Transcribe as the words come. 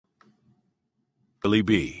Willie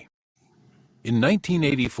B. In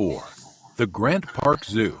 1984, the Grant Park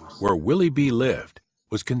Zoo, where Willie B lived,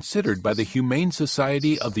 was considered by the Humane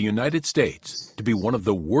Society of the United States to be one of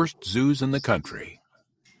the worst zoos in the country.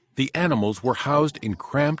 The animals were housed in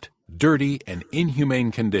cramped, dirty, and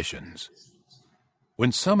inhumane conditions.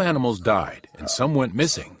 When some animals died and some went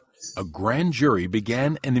missing, a grand jury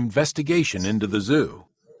began an investigation into the zoo.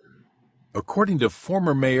 According to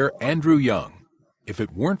former Mayor Andrew Young, if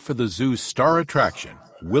it weren't for the zoo's star attraction,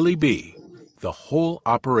 Willie B, the whole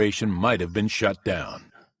operation might have been shut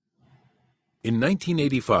down. In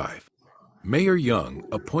 1985, Mayor Young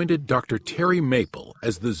appointed Dr. Terry Maple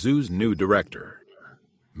as the zoo's new director.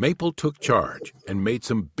 Maple took charge and made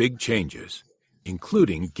some big changes,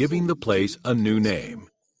 including giving the place a new name,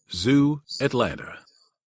 Zoo Atlanta.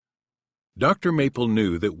 Dr. Maple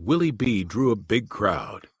knew that Willie B drew a big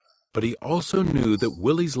crowd, but he also knew that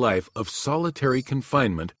Willie's life of solitary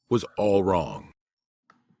confinement was all wrong.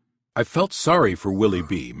 "I felt sorry for Willie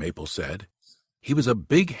B," Maple said. "He was a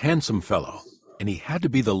big, handsome fellow, and he had to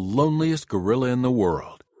be the loneliest gorilla in the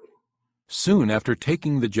world." Soon after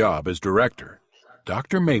taking the job as director,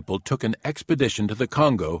 Dr. Maple took an expedition to the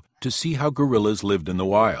Congo to see how gorillas lived in the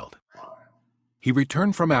wild. He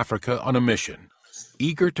returned from Africa on a mission,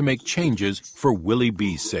 eager to make changes for Willie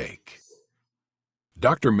B's sake.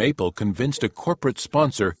 Dr. Maple convinced a corporate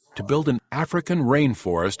sponsor to build an African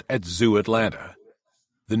rainforest at Zoo Atlanta.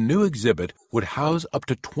 The new exhibit would house up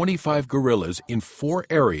to 25 gorillas in 4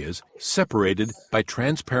 areas separated by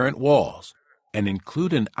transparent walls and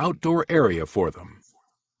include an outdoor area for them.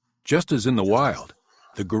 Just as in the wild,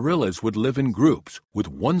 the gorillas would live in groups with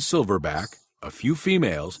one silverback, a few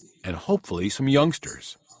females, and hopefully some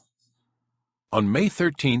youngsters. On May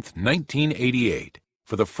 13, 1988,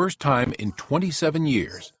 for the first time in 27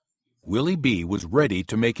 years, Willie B was ready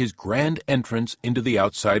to make his grand entrance into the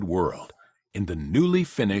outside world in the newly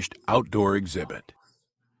finished outdoor exhibit.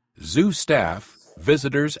 Zoo staff,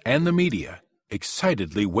 visitors, and the media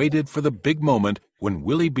excitedly waited for the big moment when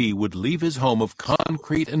Willie B would leave his home of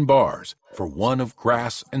concrete and bars for one of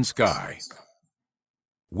grass and sky.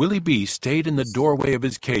 Willie B stayed in the doorway of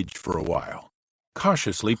his cage for a while,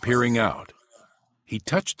 cautiously peering out. He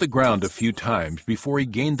touched the ground a few times before he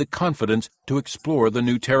gained the confidence to explore the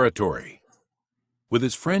new territory. With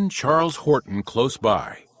his friend Charles Horton close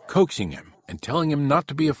by, coaxing him and telling him not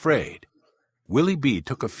to be afraid, Willie B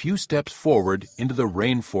took a few steps forward into the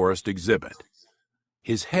rainforest exhibit.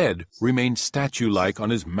 His head remained statue-like on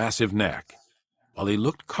his massive neck, while he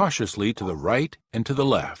looked cautiously to the right and to the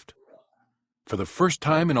left. For the first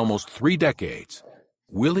time in almost 3 decades,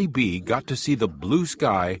 Willie B got to see the blue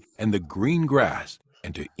sky and the green grass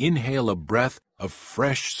and to inhale a breath of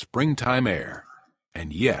fresh springtime air.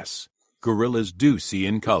 And yes, gorillas do see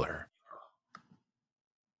in color.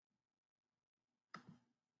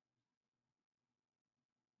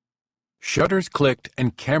 Shutters clicked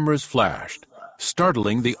and cameras flashed,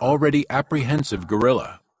 startling the already apprehensive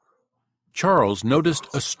gorilla. Charles noticed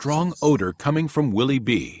a strong odor coming from Willie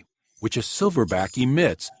B, which a silverback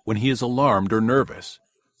emits when he is alarmed or nervous.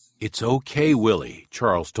 "It's okay, Willie,"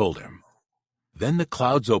 Charles told him. Then the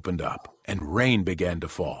clouds opened up and rain began to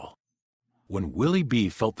fall. When Willie B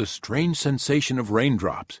felt the strange sensation of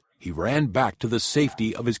raindrops, he ran back to the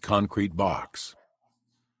safety of his concrete box.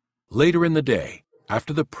 Later in the day,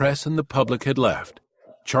 after the press and the public had left,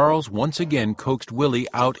 Charles once again coaxed Willie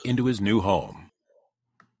out into his new home.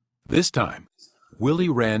 This time, Willie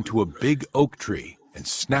ran to a big oak tree and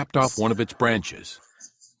snapped off one of its branches.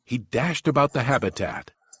 He dashed about the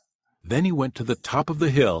habitat. Then he went to the top of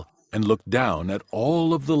the hill and looked down at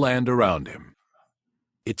all of the land around him.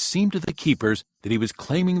 It seemed to the keepers that he was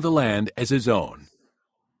claiming the land as his own,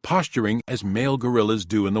 posturing as male gorillas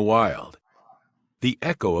do in the wild. The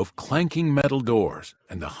echo of clanking metal doors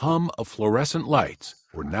and the hum of fluorescent lights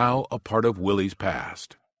were now a part of Willie's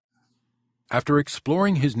past. After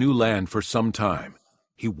exploring his new land for some time,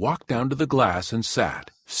 he walked down to the glass and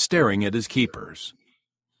sat, staring at his keepers.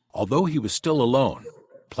 Although he was still alone,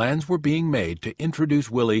 plans were being made to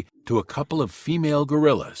introduce Willie to a couple of female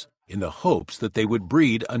gorillas in the hopes that they would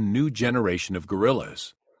breed a new generation of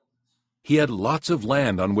gorillas. He had lots of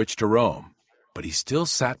land on which to roam, but he still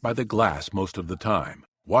sat by the glass most of the time,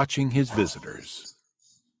 watching his visitors.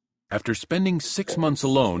 After spending 6 months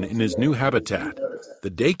alone in his new habitat, the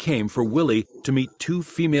day came for Willie to meet 2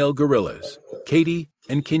 female gorillas, Katie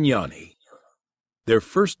and Kenyani. Their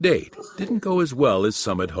first date didn't go as well as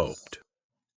some had hoped.